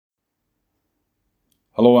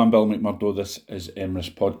Hello, I'm Bill McMurdo. This is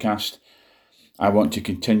Emrys Podcast. I want to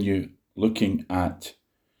continue looking at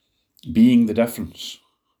being the difference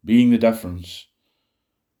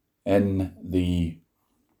in the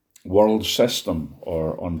world system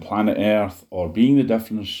or on planet Earth, or being the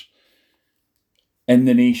difference in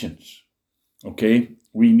the nations. Okay?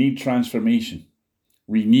 We need transformation.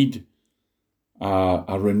 We need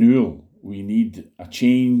a renewal. We need a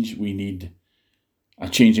change. We need a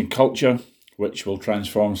change in culture, which will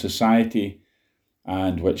transform society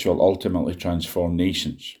and which will ultimately transform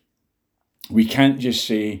nations. We can't just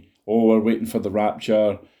say, we're waiting for the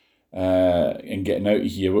rapture and getting out of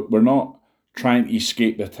here. We're not trying to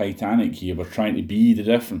escape the Titanic here. We're trying to be the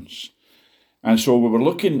difference. And so we were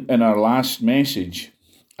looking in our last message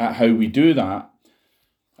at how we do that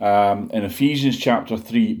in Ephesians chapter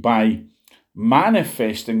 3 by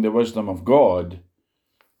manifesting the wisdom of God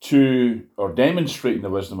or demonstrating the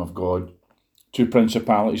wisdom of God to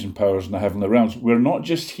principalities and powers in the heavenly realms. We're not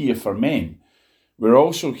just here for men. We're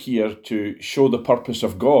also here to show the purpose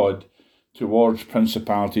of God towards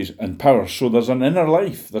principalities and powers. So there's an inner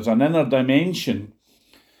life, there's an inner dimension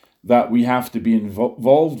that we have to be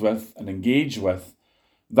involved with and engage with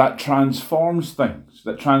that transforms things,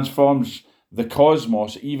 that transforms the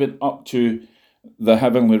cosmos, even up to the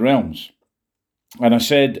heavenly realms. And I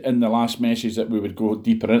said in the last message that we would go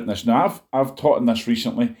deeper into this. Now, I've taught on this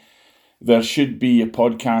recently. There should be a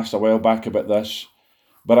podcast a while back about this,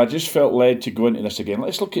 but I just felt led to go into this again.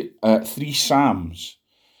 Let's look at 3 Psalms.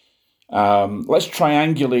 Let's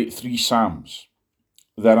triangulate 3 Psalms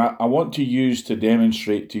that I want to use to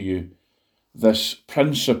demonstrate to you this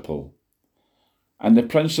principle. And the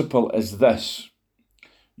principle is this: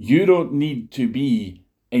 you don't need to be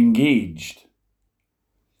engaged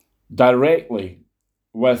directly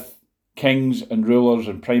with kings and rulers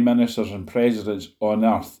and prime ministers and presidents on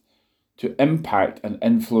earth to impact and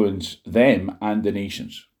influence them and the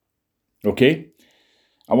nations. Okay?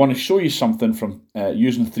 I want to show you something from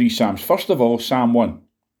using 3 Psalms. First of all, Psalm 1.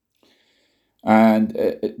 And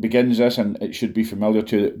it begins this, and it should be familiar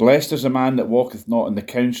to you. Blessed is the man that walketh not in the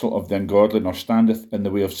counsel of the ungodly, nor standeth in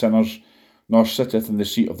the way of sinners, nor sitteth in the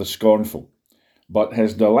seat of the scornful. But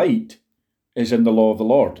his delight is in the law of the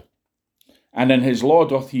Lord. And in his law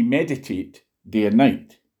doth he meditate day and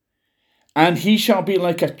night. And he shall be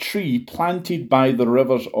like a tree planted by the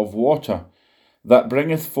rivers of water, that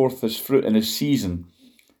bringeth forth his fruit in his season.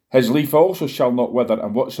 His leaf also shall not wither,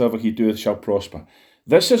 and whatsoever he doeth shall prosper.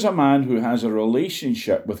 This is a man who has a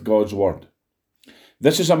relationship with God's word.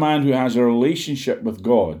 This is a man who has a relationship with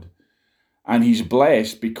God, and he's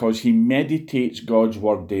blessed because he meditates God's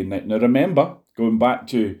word day and night. Now remember, going back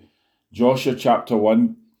to Joshua chapter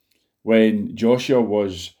 1, when Joshua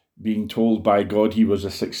was being told by God he was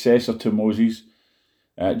a successor to Moses,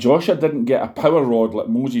 Joshua didn't get a power rod like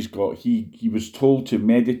Moses got. He was told to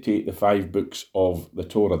meditate the 5 books of the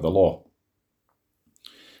Torah, the law.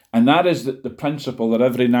 And that is the principle that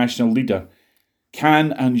every national leader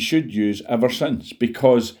can and should use ever since,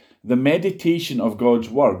 because the meditation of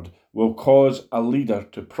God's word will cause a leader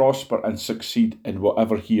to prosper and succeed in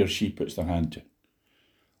whatever he or she puts their hand to.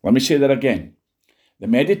 Let me say that again. The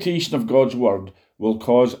meditation of God's word will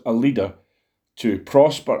cause a leader to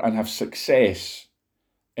prosper and have success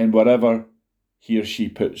in whatever he or she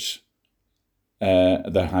puts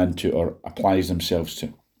their hand to or applies themselves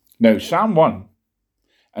to. Now, Psalm 1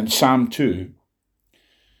 and Psalm 2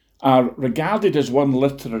 are regarded as one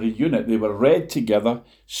literary unit. They were read together.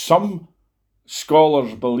 Some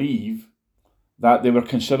scholars believe that they were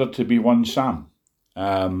considered to be one psalm,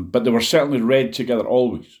 but they were certainly read together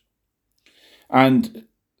always. And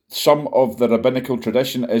some of the rabbinical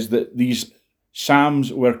tradition is that these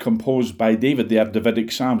psalms were composed by David. They are Davidic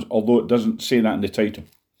psalms, although it doesn't say that in the title.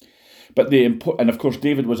 And of course,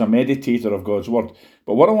 David was a meditator of God's word.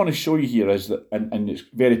 But what I want to show you here is that, and it's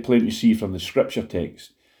very plain to see from the scripture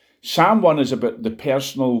text, Psalm 1 is about the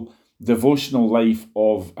personal, devotional life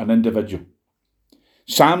of an individual.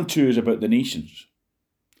 Psalm 2 is about the nations.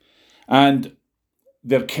 And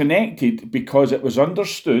they're connected because it was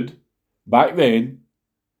understood back then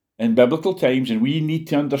in biblical times, and we need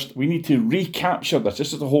to recapture this.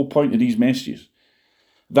 This is the whole point of these messages.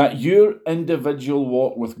 That your individual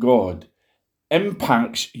walk with God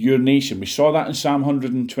impacts your nation. We saw that in Psalm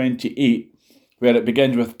 128, where it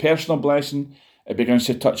begins with personal blessing, it begins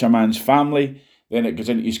to touch a man's family, then it goes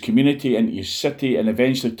into his community, into his city, and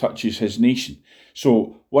eventually touches his nation.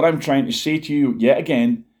 So what I'm trying to say to you, yet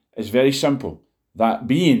again, is very simple. That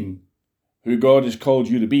being who God has called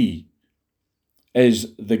you to be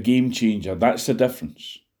is the game changer. That's the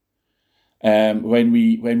difference. When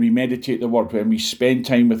we meditate the word, when we spend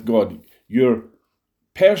time with God, your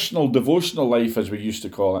personal devotional life, as we used to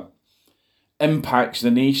call it, impacts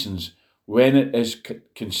the nations when it is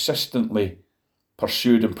consistently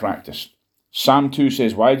pursued and practiced. Psalm 2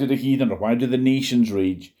 says, why do the heathen or why do the nations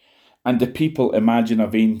rage and the people imagine a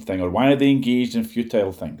vain thing, or why are they engaged in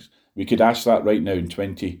futile things? We could ask that right now in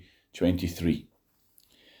 2023.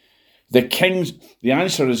 The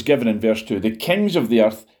answer is given in verse 2. The kings of the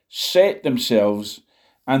earth set themselves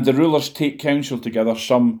and the rulers take counsel together.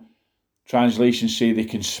 Some translations say they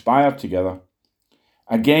conspire together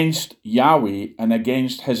against Yahweh and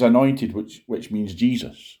against his anointed, which means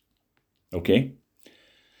Jesus. Okay?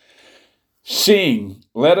 Saying,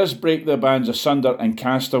 let us break their bands asunder and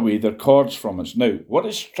cast away their cords from us. Now, what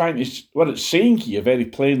it's saying here very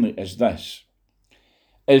plainly is this,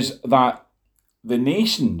 is that the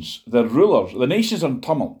nations, the rulers, the nations are in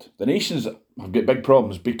tumult. The nations have got big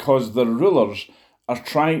problems because the rulers are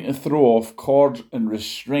trying to throw off cords and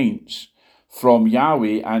restraints from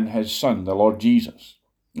Yahweh and his Son, the Lord Jesus.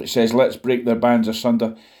 It says, let's break their bands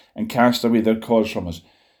asunder and cast away their cords from us.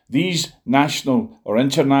 These national or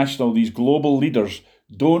international, these global leaders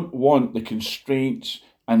don't want the constraints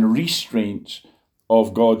and restraints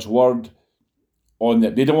of God's word on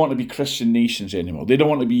them. They don't want to be Christian nations anymore. They don't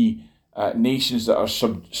want to be nations that are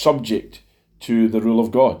subject to the rule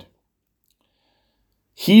of God.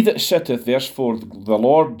 He that sitteth, verse 4, the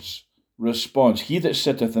Lord's response, he that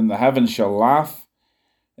sitteth in the heavens shall laugh.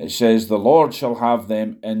 It says, the Lord shall have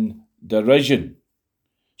them in derision.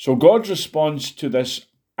 So God's response to this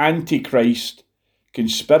Antichrist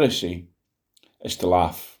conspiracy is to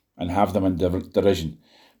laugh and have them in derision.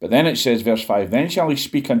 But then it says, verse 5, then shall he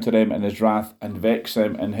speak unto them in his wrath and vex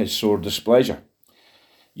them in his sore displeasure.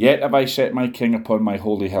 Yet have I set my king upon my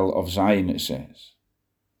holy hill of Zion, it says.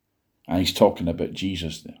 And he's talking about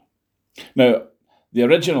Jesus there. Now, the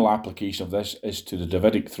original application of this is to the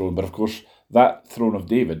Davidic throne, but of course, that throne of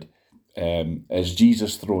David is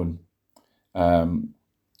Jesus' throne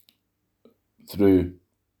through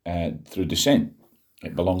descent.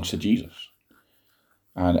 It belongs to Jesus.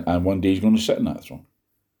 And one day he's going to sit in that throne.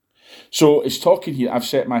 So it's talking here, I've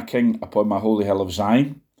set my king upon my holy hill of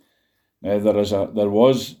Zion. Now there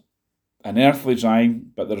was an earthly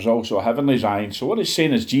Zion, but there's also a heavenly Zion. So what it's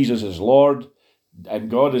saying is Jesus is Lord,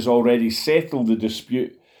 and God has already settled the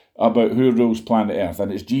dispute about who rules planet Earth,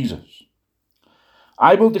 and it's Jesus.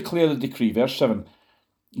 I will declare the decree, verse 7,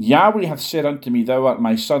 Yahweh hath said unto me, thou art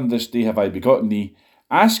my son, this day have I begotten thee.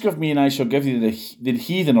 Ask of me, and I shall give thee the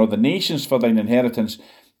heathen, or the nations, for thine inheritance,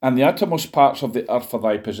 and the uttermost parts of the earth for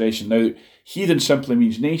thy possession. Now, heathen simply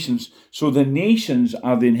means nations, so the nations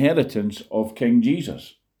are the inheritance of King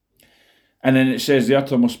Jesus. And then it says the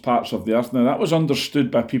uttermost parts of the earth. Now, that was understood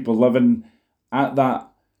by people living at that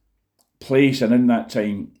place and in that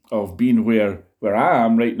time of being where I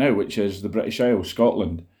am right now, which is the British Isles,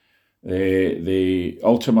 Scotland, the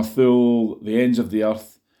Ultima Thule, the ends of the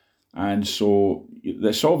earth. And so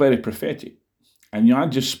it's all very prophetic. And I'm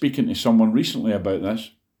just speaking to someone recently about this.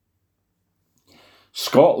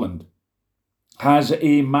 Scotland has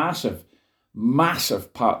a massive,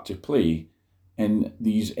 massive part to play in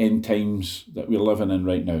these end times that we're living in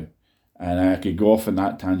right now. And I could go off on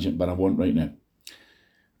that tangent, but I won't right now.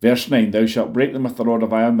 Verse 9, thou shalt break them with the rod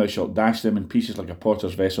of iron, thou shalt dash them in pieces like a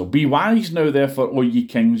potter's vessel. Be wise now, therefore, O ye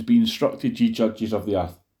kings, be instructed, ye judges of the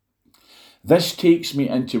earth. This takes me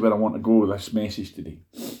into where I want to go with this message today.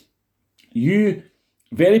 You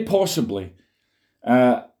very possibly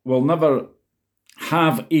will never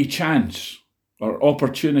have a chance or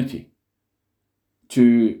opportunity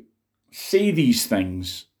to say these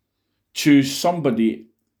things to somebody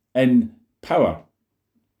in power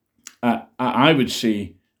at, I would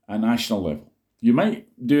say, a national level. You might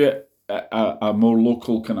do it at a more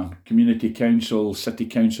local kind of community council, city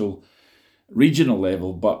council, regional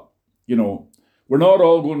level, but, you know, we're not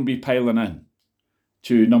all going to be piling in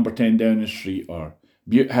to number 10 Downing Street or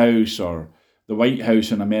Butte House or the White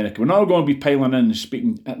House in America. We're not all going to be piling in and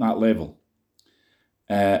speaking at that level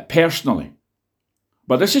personally.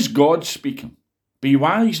 But this is God speaking. Be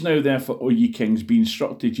wise now, therefore, O ye kings, be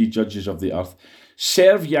instructed, ye judges of the earth.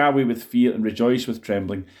 Serve Yahweh with fear and rejoice with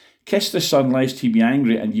trembling. Kiss the Son, lest he be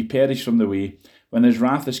angry, and ye perish from the way, when his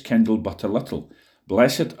wrath is kindled but a little.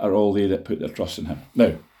 Blessed are all they that put their trust in him.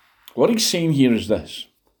 Now, what he's saying here is this.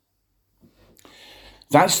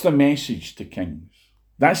 That's the message to kings.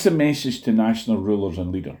 That's the message to national rulers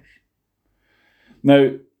and leaders.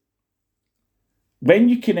 Now, when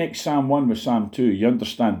you connect Psalm 1 with Psalm 2, you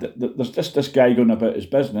understand that there's this guy going about his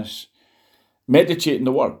business, meditating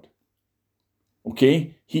the word.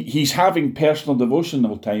 Okay? He's having personal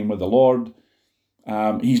devotional time with the Lord.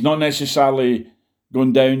 He's not necessarily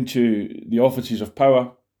going down to the offices of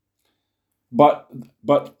power. But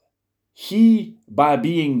he, by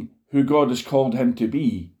being who God has called him to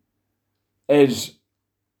be, is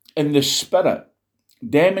in the spirit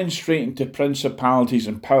demonstrating to principalities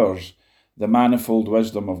and powers the manifold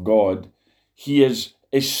wisdom of God. He is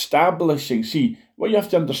establishing. See, what you have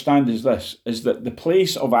to understand is this, is that the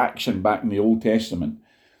place of action back in the Old Testament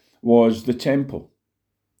was the temple,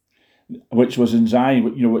 which was in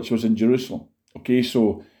Zion, which was in Jerusalem. Okay,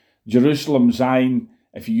 so Jerusalem, Zion,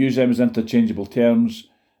 if you use them as interchangeable terms,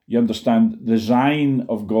 you understand the Zion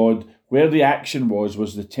of God, where the action was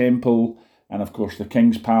the temple, and of course the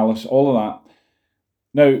king's palace, all of that.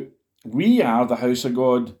 Now, we are the house of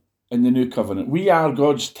God in the new covenant. We are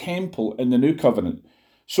God's temple in the new covenant.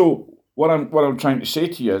 So what I'm trying to say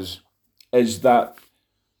to you is that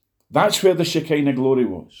that's where the Shekinah glory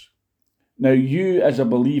was. Now, you as a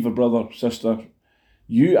believer, brother, sister,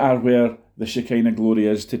 you are where the Shekinah glory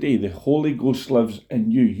is today. The Holy Ghost lives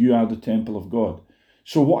in you. You are the temple of God.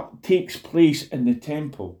 So what takes place in the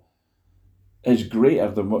temple is greater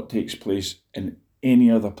than what takes place in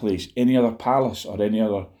any other place, any other palace, or any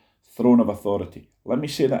other throne of authority. Let me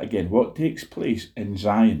say that again. What takes place in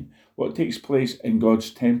Zion, what takes place in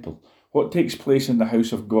God's temple, what takes place in the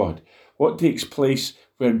house of God, what takes place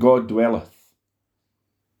where God dwelleth,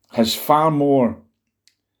 has far more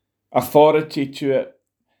authority to it,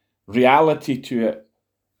 reality to it,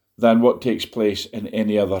 than what takes place in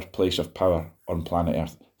any other place of power on planet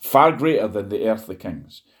Earth. Far greater than the earthly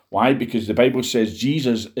kings. Why? Because the Bible says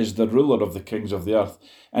Jesus is the ruler of the kings of the earth.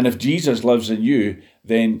 And if Jesus lives in you,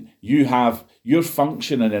 then you're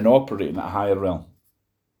functioning and operating at a higher realm.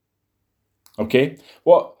 Okay?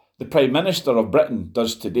 What the Prime Minister of Britain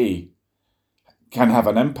does today can have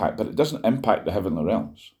an impact, but it doesn't impact the heavenly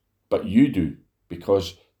realms. But you do,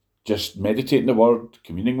 because just meditating the word,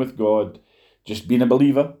 communing with God, just being a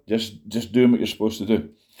believer, just doing what you're supposed to do.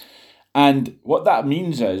 And what that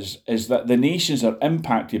means is that the nations are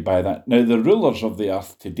impacted by that. Now, the rulers of the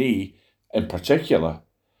earth today, in particular,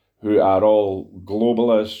 who are all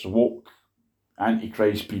globalists, woke,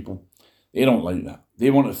 antichrist people, they don't like that.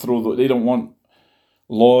 They want to they don't want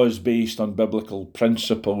laws based on biblical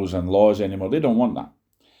principles and laws anymore. They don't want that.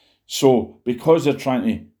 So, because they're trying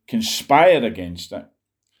to conspire against it,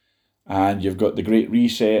 and you've got the Great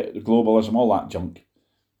Reset, the globalism, all that junk,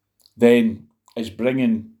 then it's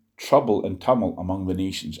bringing trouble and tumult among the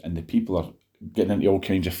nations, and the people are getting into all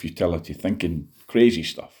kinds of futility, thinking crazy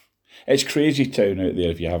stuff. It's crazy town out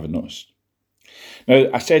there if you haven't noticed. Now,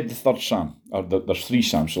 I said the third psalm, or there's three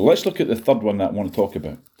psalms, so let's look at the third one that I want to talk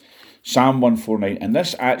about. Psalm 149, and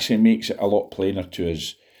this actually makes it a lot plainer to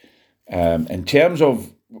us in terms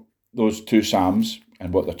of those two psalms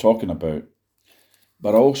and what they're talking about,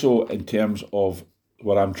 but also in terms of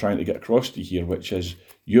what I'm trying to get across to you here, which is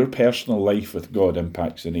your personal life with God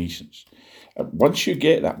impacts the nations. Once you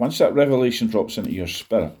get that, once that revelation drops into your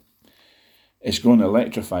spirit, it's going to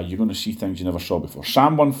electrify. You're going to see things you never saw before.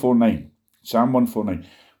 Psalm 149. Psalm 149.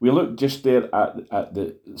 We looked just there at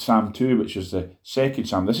the Psalm 2, which is the second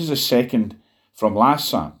psalm. This is the second from last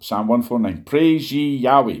psalm, Psalm 149. Praise ye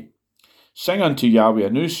Yahweh. Sing unto Yahweh a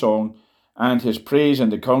new song, and his praise in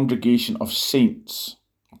the congregation of saints.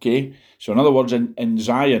 Okay? So in other words, in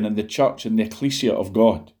Zion, in the church, in the ecclesia of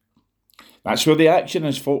God. That's where the action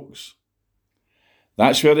is, folks.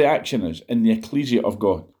 That's where the action is, in the ecclesia of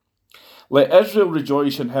God. Let Israel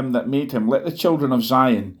rejoice in him that made him. Let the children of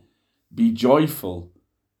Zion be joyful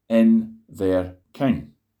in their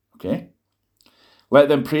king. Okay? Let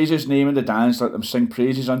them praise his name in the dance. Let them sing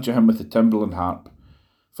praises unto him with the timbrel and harp.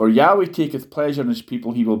 For Yahweh taketh pleasure in his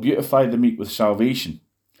people. He will beautify the meek with salvation.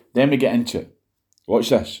 Then we get into it. Watch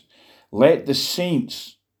this. Let the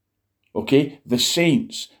saints, okay, the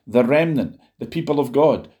saints, the remnant, the people of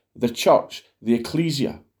God, the church, the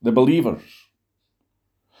ecclesia, the believers,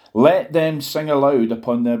 let them sing aloud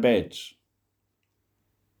upon their beds.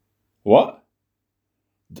 What?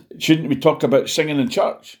 Shouldn't we talk about singing in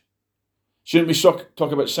church? Shouldn't we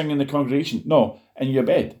talk about singing in the congregation? No, in your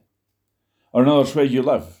bed. Or in other words, where you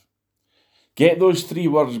live. Get those three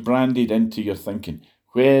words branded into your thinking.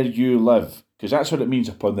 Where you live. Because that's what it means,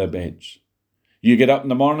 upon their beds. You get up in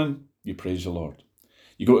the morning, you praise the Lord.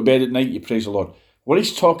 You go to bed at night, you praise the Lord. What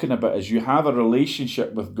he's talking about is you have a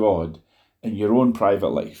relationship with God in your own private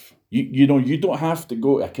life. You don't have to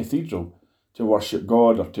go to a cathedral to worship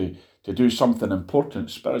God or to do something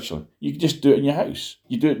important spiritually. You can just do it in your house.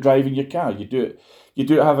 You do it driving your car. You do it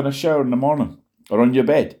having a shower in the morning or on your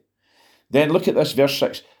bed. Then look at this, verse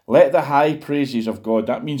 6. Let the high praises of God,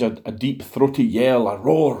 that means a deep throaty yell, a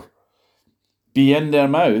roar, be in their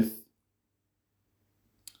mouth,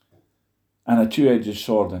 and a two-edged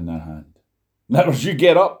sword in their hand. In other words, you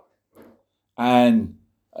get up and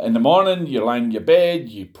in the morning you lie in your bed,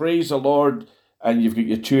 you praise the Lord, and you've got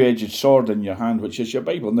your two-edged sword in your hand, which is your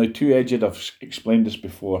Bible. Now, two-edged, I've explained this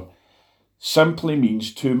before, simply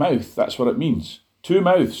means two mouths. That's what it means. Two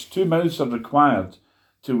mouths. Two mouths are required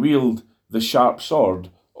to wield the sharp sword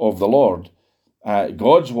of the Lord.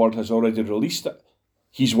 God's word has already released it.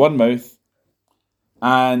 He's one mouth,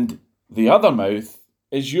 and the other mouth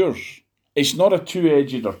is yours. It's not a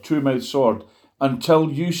two-edged or two-mouthed sword until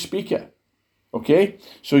you speak it. Okay?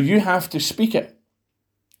 So you have to speak it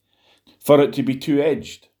for it to be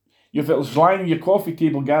two-edged. If it was lying on your coffee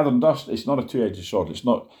table gathering dust, it's not a two-edged sword. It's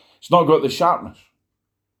not got the sharpness.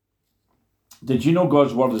 Did you know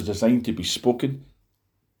God's word is designed to be spoken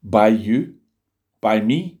by you, by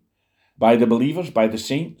me, by the believers, by the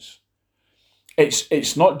saints?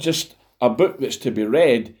 It's not just a book that's to be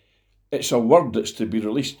read, it's a word that's to be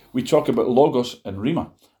released. We talk about Logos and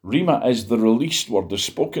Rhema. Rhema is the released word, the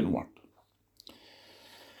spoken word.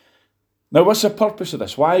 Now, what's the purpose of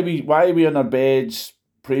this? Why are we in our beds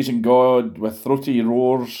praising God with throaty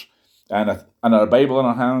roars and our Bible in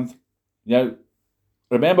our hand? Now,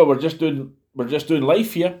 remember, we're just doing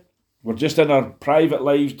life here. We're just in our private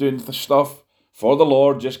lives doing the stuff for the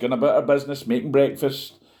Lord, just going about our business, making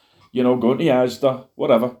breakfast, going to Asda,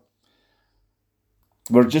 whatever.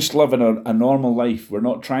 We're just living a normal life. We're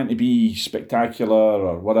not trying to be spectacular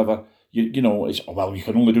or whatever. It's, you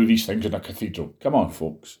can only do these things in a cathedral. Come on,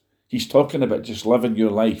 folks. He's talking about just living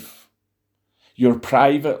your life. Your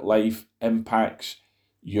private life impacts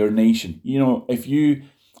your nation. If you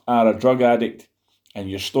are a drug addict and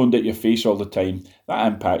you're stoned at your face all the time, that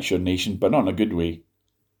impacts your nation, but not in a good way.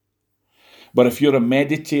 But if you're a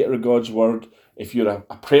meditator of God's word, if you're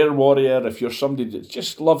a prayer warrior, if you're somebody that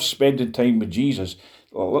just loves spending time with Jesus,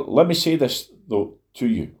 let me say this, though, to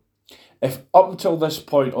you. If up until this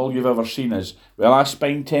point all you've ever seen is, I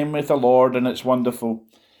spend time with the Lord and it's wonderful,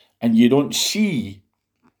 and you don't see,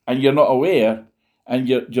 and you're not aware, and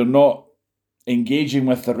you're not engaging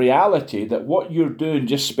with the reality that what you're doing,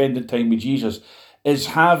 just spending time with Jesus, is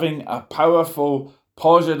having a powerful,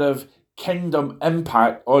 positive kingdom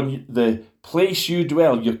impact on the place you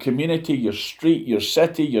dwell, your community, your street, your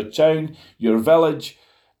city, your town, your village,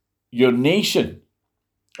 your nation.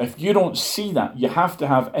 If you don't see that, you have to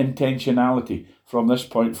have intentionality from this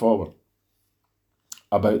point forward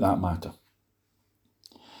about that matter.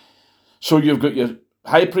 So you've got your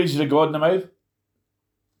high praises of God in the mouth.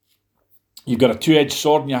 You've got a two-edged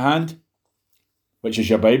sword in your hand, which is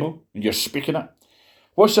your Bible, and you're speaking it.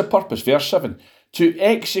 What's the purpose? Verse 7. To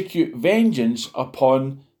execute vengeance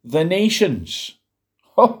upon the nations.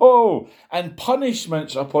 And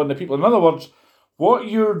punishments upon the people. In other words, what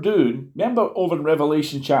you're doing, remember over in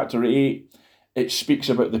Revelation chapter 8, it speaks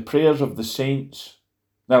about the prayers of the saints.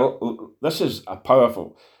 Now, this is a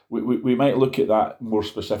powerful, we might look at that more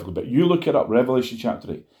specifically, but you look it up, Revelation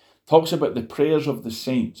chapter 8. Talks about the prayers of the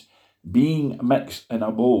saints being mixed in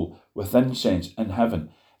a bowl with incense in heaven,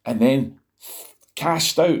 and then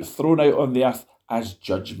cast out, thrown out on the earth as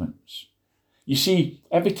judgments. You see,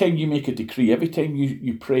 every time you make a decree, every time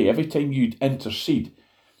you pray, every time you intercede,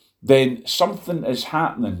 then something is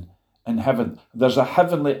happening in heaven. There's a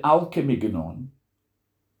heavenly alchemy going on.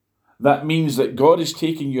 That means that God is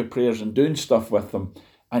taking your prayers and doing stuff with them,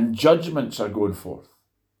 and judgments are going forth.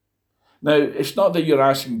 Now, it's not that you're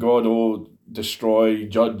asking God, destroy,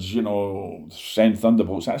 judge, send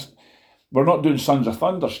thunderbolts. We're not doing sons of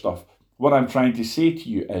thunder stuff. What I'm trying to say to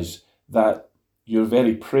you is that your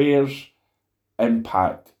very prayers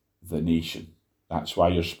impact the nation. That's why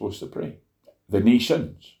you're supposed to pray. The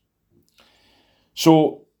nations.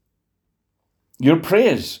 So, your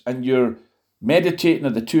praise and your meditating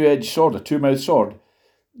of the two-edged sword, a two-mouthed sword,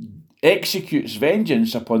 executes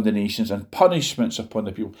vengeance upon the nations and punishments upon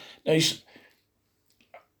the people. Now,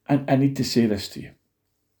 I need to say this to you.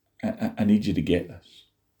 I need you to get this.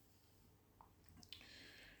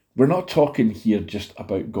 We're not talking here just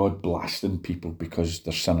about God blasting people because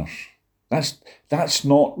they're sinners. That's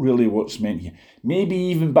not really what's meant here. Maybe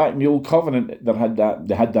even back in the Old Covenant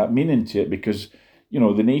they had that meaning to it, because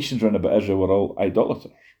the nations around about Israel were all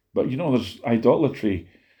idolaters. But there's idolatry.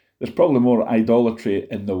 There's probably more idolatry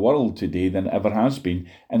in the world today than ever has been,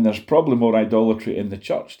 and there's probably more idolatry in the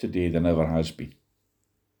church today than ever has been.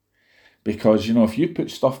 Because if you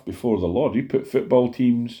put stuff before the Lord, you put football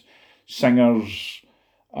teams, singers,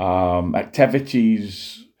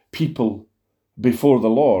 activities, people before the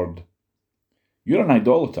Lord, you're an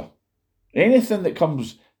idolater. Anything that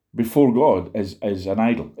comes before God is an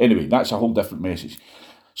idol. Anyway, that's a whole different message.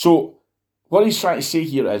 So what he's trying to say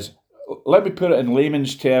here is, let me put it in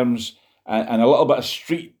layman's terms and a little bit of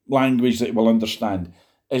street language that we'll understand,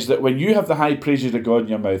 is that when you have the high praises of God in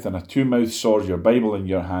your mouth and a two-mouthed sword, your Bible in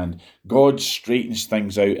your hand, God straightens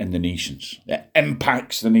things out in the nations. It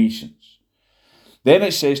impacts the nations. Then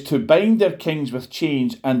it says, to bind their kings with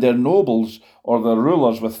chains and their nobles or their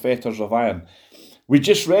rulers with fetters of iron. We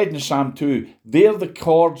just read in Psalm 2, they're the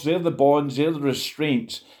cords, they're the bonds, they're the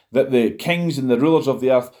restraints that the kings and the rulers of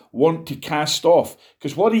the earth want to cast off.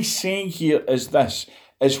 Because what he's saying here is this,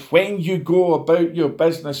 is when you go about your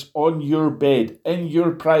business on your bed, in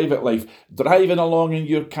your private life, driving along in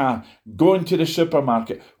your car, going to the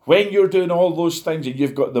supermarket, when you're doing all those things and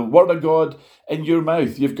you've got the word of God in your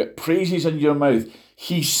mouth, you've got praises in your mouth,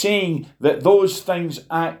 he's saying that those things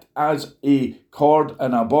act as a cord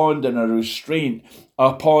and a bond and a restraint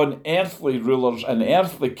upon earthly rulers and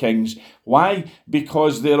earthly kings. Why?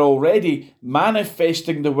 Because they're already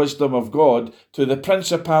manifesting the wisdom of God to the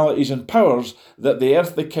principalities and powers that the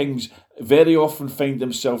earthly kings very often find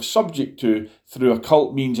themselves subject to through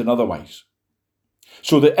occult means and otherwise.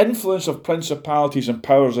 So the influence of principalities and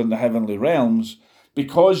powers in the heavenly realms,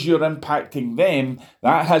 because you're impacting them,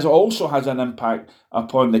 that also has an impact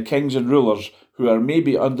upon the kings and rulers who are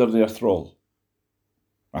maybe under their thrall.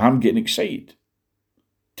 I'm getting excited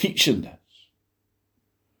teaching this.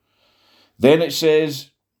 Then it says,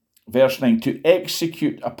 verse 9, to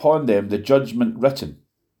execute upon them the judgment written.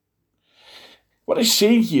 What it's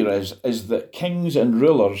saying here is that kings and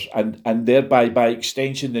rulers, and thereby by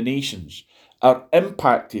extension the nations, are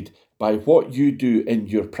impacted by what you do in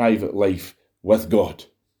your private life with God.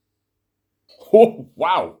 Oh,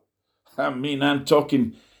 wow. I'm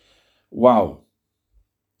talking, wow.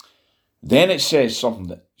 Then it says something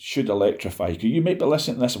that should electrify you. You might be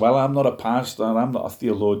listening to this, well, I'm not a pastor, I'm not a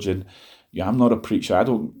theologian, I'm not a preacher, I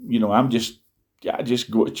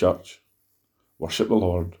just go to church, worship the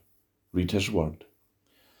Lord, read his word.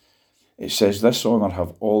 It says, this honour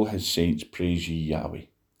have all his saints, praise ye Yahweh.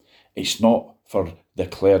 It's not for the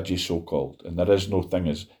clergy so-called, and there is no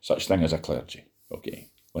such thing as a clergy. Okay,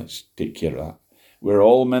 let's take care of that. We're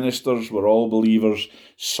all ministers, we're all believers.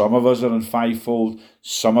 Some of us are in fivefold,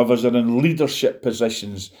 some of us are in leadership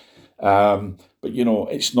positions. But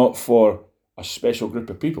it's not for a special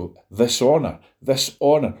group of people. This honour,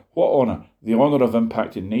 what honour? The honour of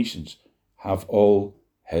impacting nations have all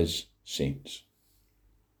his saints.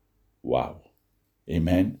 Wow.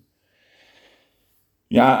 Amen.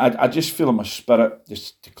 Yeah, I just feel in my spirit,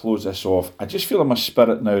 just to close this off, I just feel in my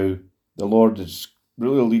spirit now, the Lord is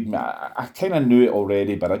really lead me. I kind of knew it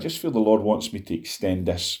already, but I just feel the Lord wants me to extend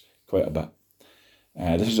this quite a bit.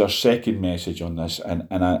 This is our second message on this, and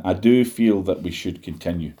I do feel that we should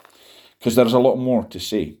continue, because there's a lot more to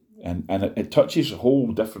say, and it touches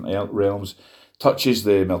whole different realms, touches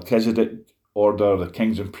the Melchizedek order, the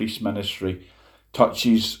kings and priests ministry,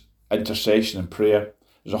 touches intercession and prayer.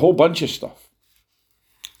 There's a whole bunch of stuff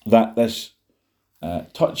that this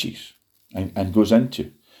touches and goes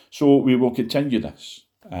into. So we will continue this.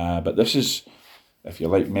 But this is, if you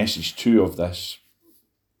like, message 2 of this.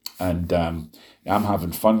 And I'm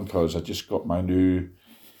having fun because I just got my new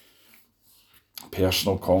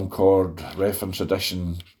Personal Concord Reference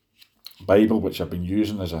Edition Bible, which I've been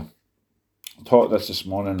using as I taught this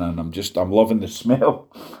morning, and I'm loving the smell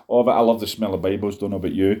of it. I love the smell of Bibles, don't know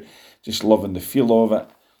about you. Just loving the feel of it.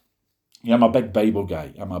 Yeah, I'm a big Bible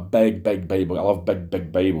guy. I'm a big Bible. I love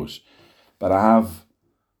big Bibles. But I have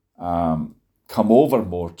come over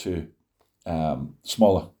more to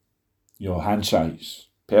smaller, hand size,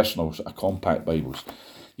 personal, sort of compact Bibles.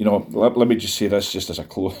 Let me just say this just as a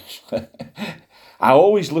close. I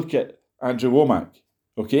always look at Andrew Womack.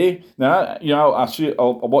 Okay, now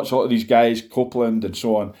I'll watch a lot of these guys, Copeland and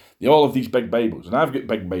so on. They all have these big Bibles, and I've got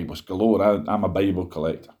big Bibles galore. I'm a Bible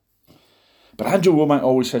collector. But Andrew Womack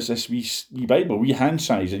always has this wee Bible, wee hand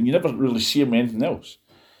size, and you never really see him with anything else.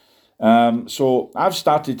 So I've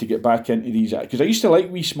started to get back into these, because I used to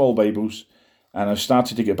like wee small Bibles, and I've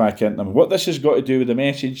started to get back into them. What this has got to do with the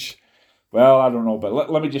message, well, I don't know,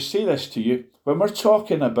 but let me just say this to you. When we're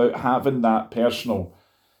talking about having that personal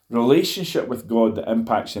relationship with God that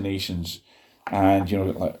impacts the nations, and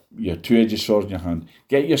like your two-edged sword in your hand,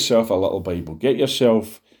 get yourself a little Bible, get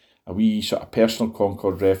yourself a wee sort of Personal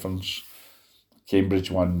Concord Reference,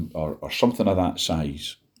 Cambridge one, or something of that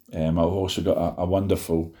size. I've also got a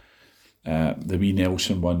wonderful, the wee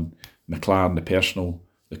Nelson one, Maclaren,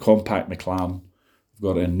 the compact Maclaren. I've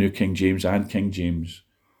got it in New King James and King James,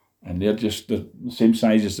 and they're just the same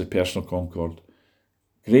size as the Personal Concord.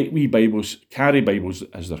 Great wee Bibles, carry Bibles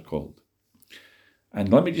as they're called.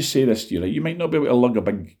 And let me just say this to you, right? You might not be able to lug a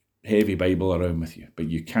big, heavy Bible around with you, but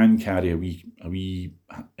you can carry a wee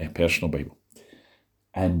personal Bible.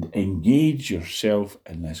 and engage yourself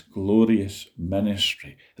in this glorious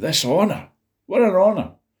ministry. This honour. What an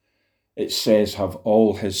honour. It says, have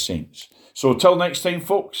all his saints. So till next time,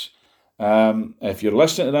 folks, if you're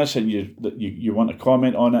listening to this and you want to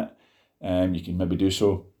comment on it, you can maybe do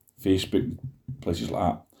so. Facebook, places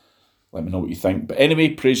like that. Let me know what you think. But anyway,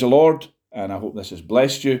 praise the Lord, and I hope this has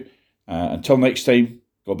blessed you. Until next time,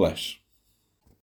 God bless.